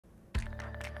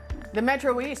The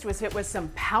Metro East was hit with some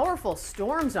powerful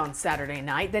storms on Saturday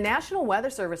night. The National Weather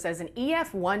Service says an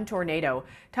EF-1 tornado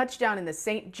touched down in the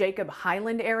St. Jacob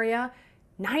Highland area,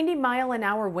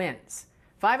 90-mile-an-hour winds.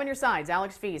 5 on your sides,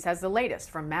 Alex Fees has the latest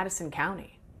from Madison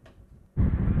County.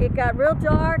 It got real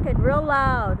dark and real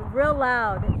loud, real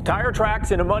loud. Tire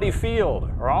tracks in a muddy field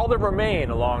are all that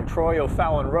remain along Troy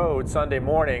O'Fallon Road Sunday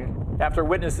morning after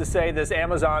witnesses say this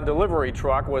Amazon delivery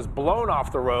truck was blown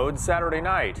off the road Saturday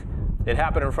night. It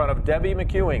happened in front of Debbie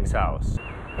McEwing's house.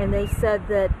 And they said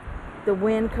that the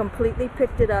wind completely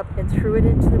picked it up and threw it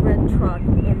into the red truck,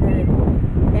 and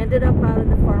then it ended up out in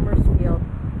the farmer's field,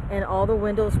 and all the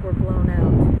windows were blown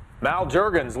out. Mal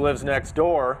Juergens lives next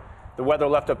door. The weather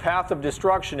left a path of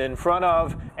destruction in front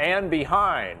of and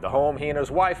behind the home he and his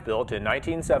wife built in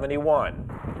 1971.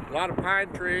 A lot of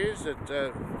pine trees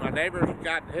that my neighbor's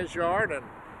got in his yard and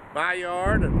my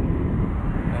yard,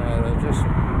 and there's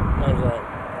a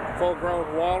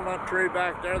full-grown walnut tree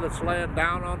back there that's laying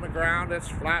down on the ground. It's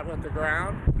flat with the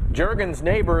ground. Juergens'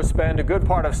 neighbors spend a good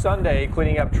part of Sunday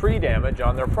cleaning up tree damage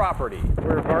on their property. We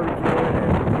were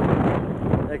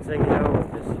barbecuing, and next thing you know,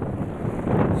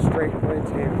 just straight winds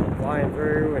came flying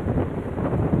through,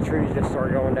 and the trees just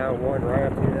started going down one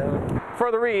right after the other.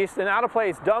 Further east, an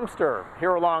out-of-place dumpster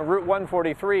here along Route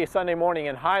 143 Sunday morning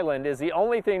in Highland is the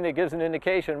only thing that gives an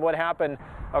indication what happened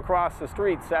across the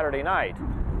street Saturday night.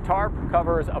 Tarp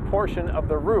covers a portion of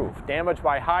the roof damaged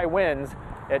by high winds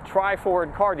at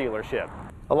Tri-Ford car dealership.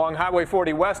 Along Highway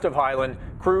 40 west of Highland,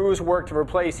 crews work to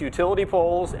replace utility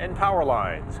poles and power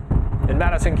lines. In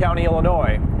Madison County,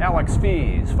 Illinois, Alex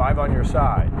Fees, 5 on your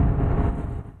side.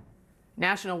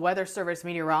 National Weather Service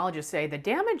meteorologists say the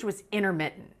damage was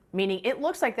intermittent, meaning it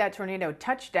looks like that tornado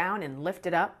touched down and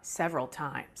lifted up several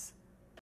times.